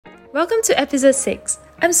Welcome to episode 6.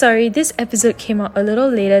 I'm sorry, this episode came out a little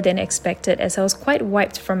later than expected as I was quite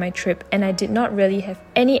wiped from my trip and I did not really have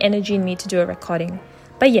any energy in me to do a recording.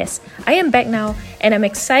 But yes, I am back now and I'm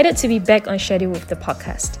excited to be back on schedule with the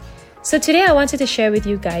podcast. So today I wanted to share with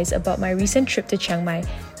you guys about my recent trip to Chiang Mai,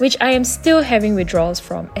 which I am still having withdrawals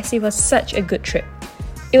from as it was such a good trip.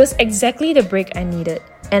 It was exactly the break I needed.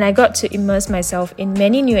 And I got to immerse myself in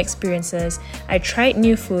many new experiences, I tried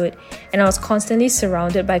new food, and I was constantly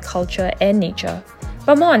surrounded by culture and nature.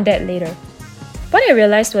 But more on that later. What I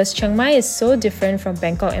realized was Chiang Mai is so different from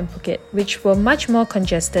Bangkok and Phuket, which were much more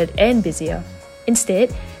congested and busier.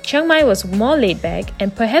 Instead, Chiang Mai was more laid back,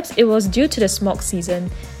 and perhaps it was due to the smog season,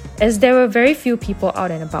 as there were very few people out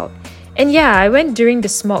and about. And yeah, I went during the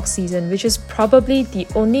smog season, which is probably the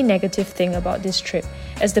only negative thing about this trip,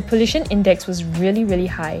 as the pollution index was really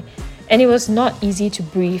high, and it was not easy to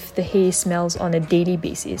breathe the haze smells on a daily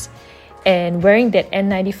basis. And wearing that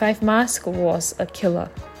N95 mask was a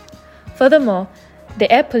killer. Furthermore,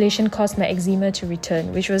 the air pollution caused my eczema to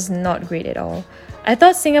return, which was not great at all. I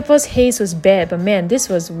thought Singapore's haze was bad, but man, this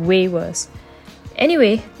was way worse.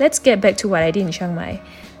 Anyway, let's get back to what I did in Chiang Mai.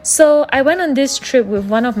 So I went on this trip with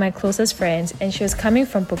one of my closest friends and she was coming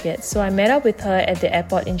from Phuket, so I met up with her at the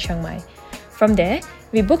airport in Chiang Mai. From there,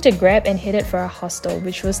 we booked a Grab and headed for a hostel,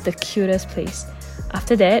 which was the cutest place.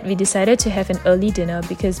 After that, we decided to have an early dinner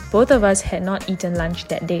because both of us had not eaten lunch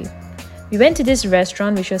that day. We went to this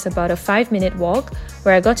restaurant which was about a 5-minute walk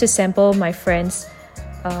where I got to sample my friend's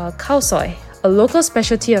khao soi, a local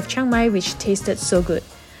specialty of Chiang Mai which tasted so good.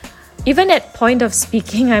 Even at point of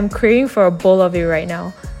speaking, I'm craving for a bowl of it right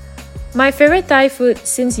now. My favorite Thai food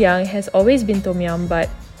since young has always been Tom Yum, but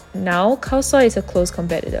now khao soi is a close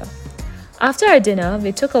competitor. After our dinner,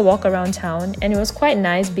 we took a walk around town and it was quite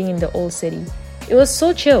nice being in the old city. It was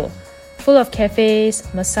so chill, full of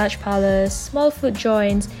cafes, massage parlors, small food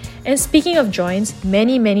joints, and speaking of joints,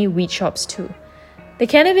 many weed shops too. The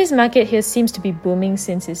cannabis market here seems to be booming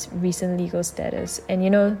since its recent legal status,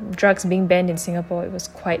 and drugs being banned in Singapore, it was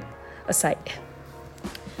quite a sight.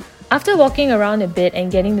 After walking around a bit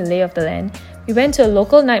and getting the lay of the land, we went to a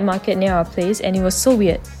local night market near our place and it was so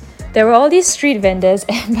weird. There were all these street vendors,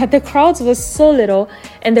 but the crowds were so little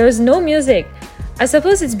and there was no music. I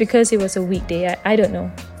suppose it's because it was a weekday, I don't know.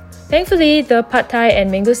 Thankfully, the pad thai and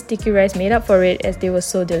mango sticky rice made up for it as they were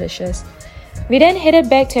so delicious. We then headed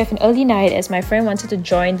back to have an early night as my friend wanted to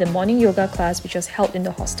join the morning yoga class which was held in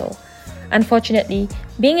the hostel. Unfortunately,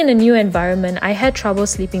 being in a new environment, I had trouble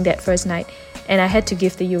sleeping that first night and I had to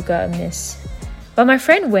give the yoga a miss. But my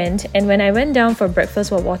friend went, and when I went down for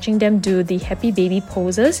breakfast while watching them do the happy baby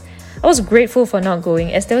poses, I was grateful for not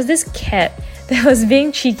going as there was this cat that was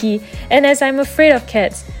being cheeky, and as I'm afraid of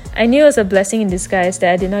cats, I knew it was a blessing in disguise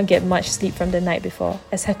that I did not get much sleep from the night before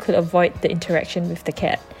as I could avoid the interaction with the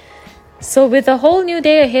cat. So with a whole new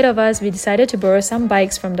day ahead of us, we decided to borrow some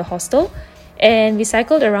bikes from the hostel and we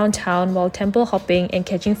cycled around town while temple hopping and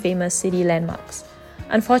catching famous city landmarks.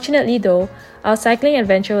 Unfortunately though, our cycling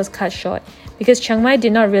adventure was cut short because Chiang Mai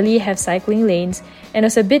did not really have cycling lanes and it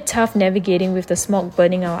was a bit tough navigating with the smog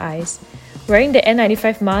burning our eyes. Wearing the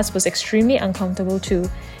N95 mask was extremely uncomfortable too,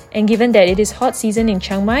 and given that it is hot season in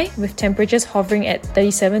Chiang Mai with temperatures hovering at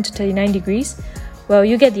 37 to 39 degrees, well,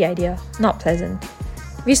 you get the idea, not pleasant.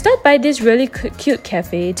 We stopped by this really cute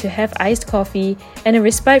cafe to have iced coffee and a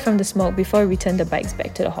respite from the smoke before we returned the bikes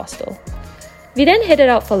back to the hostel. We then headed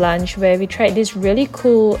out for lunch where we tried this really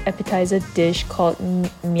cool appetizer dish called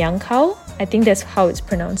Miang Khao. I think that's how it's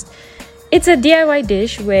pronounced. It's a DIY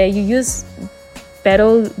dish where you use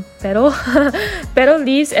betel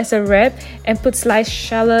leaves as a wrap and put sliced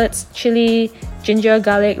shallots, chili, ginger,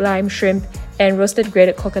 garlic, lime, shrimp, and roasted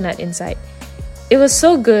grated coconut inside. It was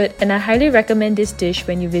so good and I highly recommend this dish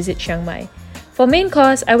when you visit Chiang Mai. For main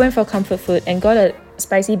course, I went for comfort food and got a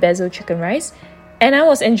spicy basil chicken rice, and I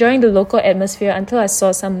was enjoying the local atmosphere until I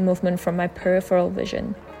saw some movement from my peripheral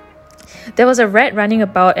vision. There was a rat running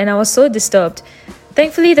about and I was so disturbed.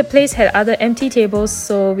 Thankfully, the place had other empty tables,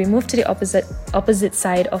 so we moved to the opposite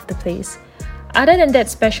side of the place. Other than that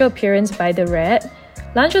special appearance by the rat,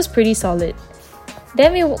 lunch was pretty solid.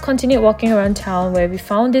 Then we continued walking around town where we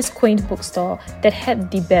found this quaint bookstore that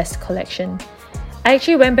had the best collection. I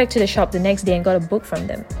actually went back to the shop the next day and got a book from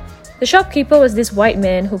them. The shopkeeper was this white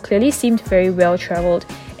man who clearly seemed very well travelled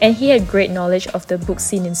and he had great knowledge of the book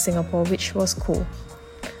scene in Singapore, which was cool.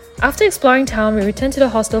 After exploring town, we returned to the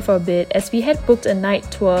hostel for a bit as we had booked a night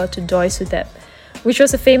tour to Doi Suthep, which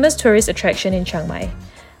was a famous tourist attraction in Chiang Mai.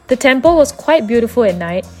 The temple was quite beautiful at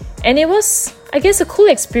night and it was, I guess, a cool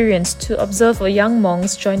experience to observe a young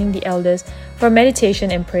monks joining the elders for a meditation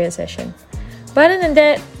and prayer session. But other than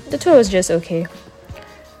that, the tour was just okay.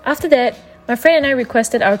 After that, my friend and I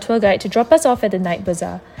requested our tour guide to drop us off at the night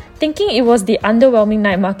bazaar, thinking it was the underwhelming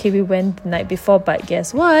night market we went the night before, but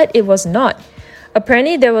guess what? It was not.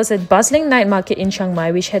 Apparently, there was a bustling night market in Chiang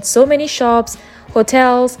Mai which had so many shops,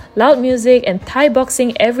 hotels, loud music, and Thai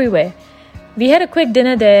boxing everywhere. We had a quick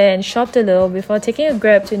dinner there and shopped a little before taking a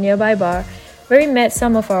grab to a nearby bar where we met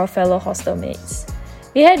some of our fellow hostel mates.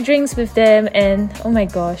 We had drinks with them and oh my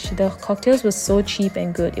gosh, the cocktails were so cheap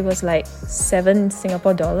and good. It was like 7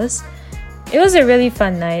 Singapore dollars. It was a really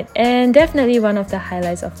fun night and definitely one of the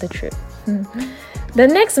highlights of the trip. The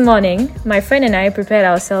next morning, my friend and I prepared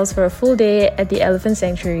ourselves for a full day at the elephant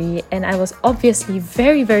sanctuary, and I was obviously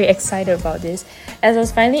very, very excited about this as I was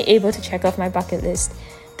finally able to check off my bucket list.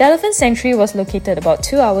 The elephant sanctuary was located about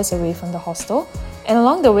 2 hours away from the hostel, and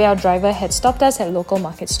along the way our driver had stopped us at local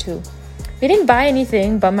markets too. We didn't buy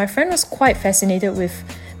anything, but my friend was quite fascinated with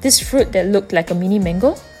this fruit that looked like a mini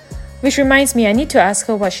mango. Which reminds me, I need to ask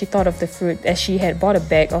her what she thought of the fruit as she had bought a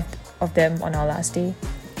bag of them on our last day.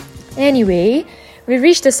 Anyway, we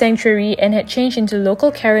reached the sanctuary and had changed into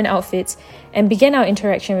local Karen outfits and began our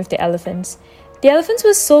interaction with the elephants. The elephants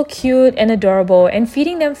were so cute and adorable, and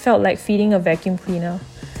feeding them felt like feeding a vacuum cleaner.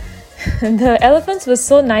 The elephants were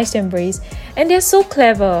so nice to embrace, and they're so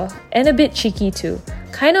clever and a bit cheeky too.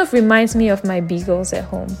 Kind of reminds me of my beagles at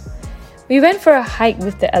home. We went for a hike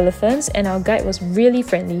with the elephants and our guide was really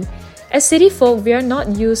friendly. As city folk, we are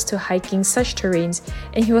not used to hiking such terrains,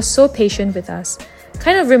 and he was so patient with us.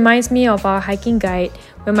 Kind of reminds me of our hiking guide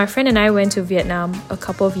when my friend and I went to Vietnam a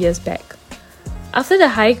couple of years back. After the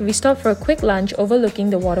hike, we stopped for a quick lunch overlooking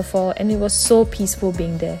the waterfall, and it was so peaceful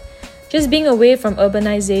being there. Just being away from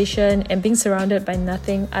urbanization and being surrounded by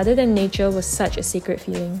nothing other than nature was such a secret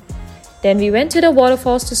feeling. Then we went to the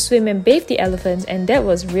waterfalls to swim and bathe the elephants, and that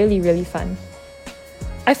was really, really fun.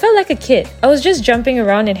 I felt like a kid. I was just jumping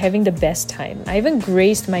around and having the best time. I even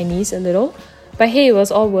grazed my knees a little, but hey, it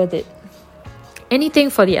was all worth it.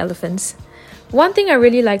 Anything for the elephants. One thing I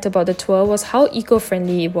really liked about the tour was how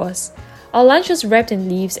eco-friendly it was. Our lunch was wrapped in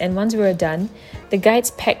leaves, and once we were done, the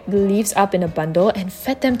guides packed the leaves up in a bundle and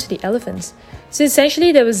fed them to the elephants. So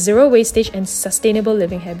essentially, there was zero wastage and sustainable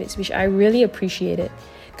living habits, which I really appreciated.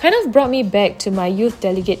 Kind of brought me back to my youth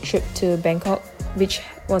delegate trip to Bangkok, which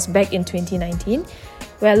was back in 2019,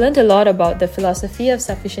 where I learned a lot about the philosophy of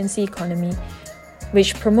sufficiency economy,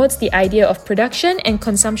 which promotes the idea of production and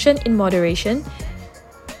consumption in moderation.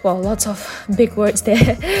 Well, lots of big words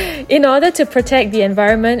there. In order to protect the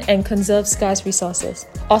environment and conserve scarce resources.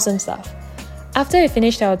 Awesome stuff. After we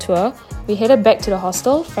finished our tour, we headed back to the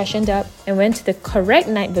hostel, freshened up, and went to the correct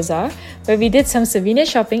night bazaar, where we did some souvenir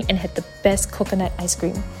shopping and had the best coconut ice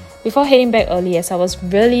cream, before heading back early as I was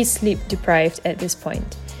really sleep deprived at this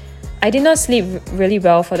point. I did not sleep really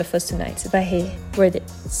well for the first 2 nights, but hey, worth it.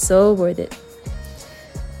 So worth it.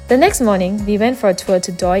 The next morning, we went for a tour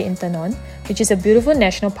to Doi Intanon, which is a beautiful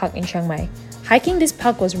national park in Chiang Mai. Hiking this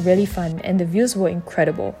park was really fun and the views were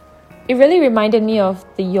incredible. It really reminded me of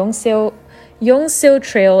the Yongsil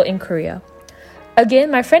Trail in Korea.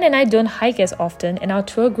 Again, my friend and I don't hike as often, and our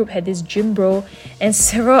tour group had this gym bro and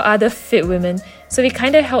several other fit women, so we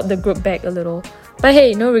kinda held the group back a little. But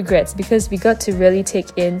hey, no regrets because we got to really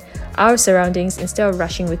take in our surroundings instead of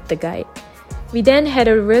rushing with the guide. We then had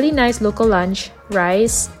a really nice local lunch,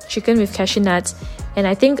 rice, chicken with cashew nuts, and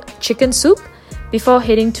I think chicken soup, before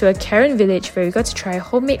heading to a Karen village where we got to try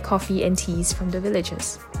homemade coffee and teas from the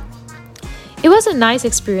villagers. It was a nice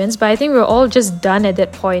experience, but I think we were all just done at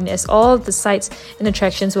that point as all the sights and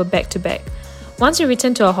attractions were back to back. Once we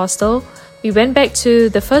returned to our hostel, we went back to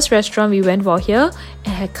the first restaurant we went while here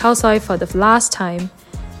and had khao soi for the last time.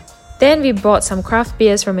 Then we bought some craft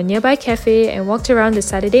beers from a nearby cafe and walked around the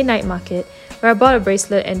Saturday night market where I bought a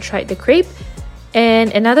bracelet and tried the crepe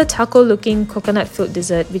and another taco-looking coconut-filled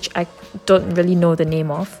dessert which I don't really know the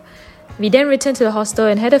name of. We then returned to the hostel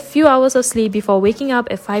and had a few hours of sleep before waking up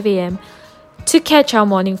at 5 a.m. to catch our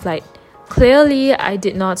morning flight. Clearly, I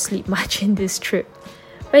did not sleep much in this trip.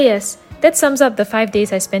 But yes, that sums up the 5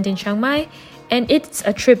 days I spent in Chiang Mai, and it's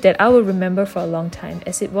a trip that I will remember for a long time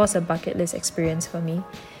as it was a bucket list experience for me.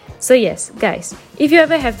 So yes, guys, if you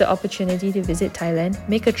ever have the opportunity to visit Thailand,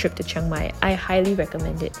 make a trip to Chiang Mai. I highly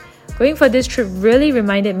recommend it. Going for this trip really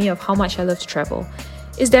reminded me of how much I love to travel.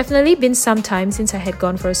 It's definitely been some time since I had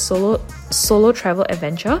gone for a solo travel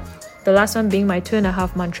adventure, the last one being my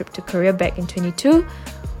 2.5-month trip to Korea back in 2022,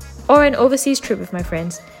 or an overseas trip with my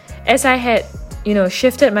friends, as I had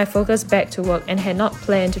shifted my focus back to work and had not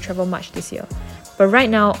planned to travel much this year. But right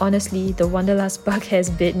now, honestly, the wanderlust bug has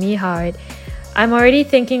bit me hard. I'm already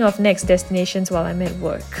thinking of next destinations while I'm at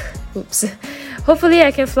work. Oops. Hopefully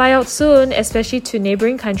I can fly out soon, especially to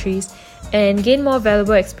neighboring countries, and gain more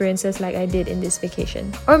valuable experiences like I did in this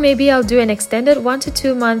vacation. Or maybe I'll do an extended 1 to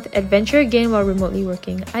 2 month adventure again while remotely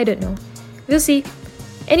working. I don't know. We'll see.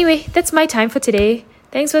 Anyway, that's my time for today.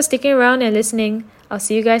 Thanks for sticking around and listening. I'll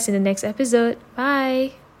see you guys in the next episode.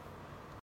 Bye!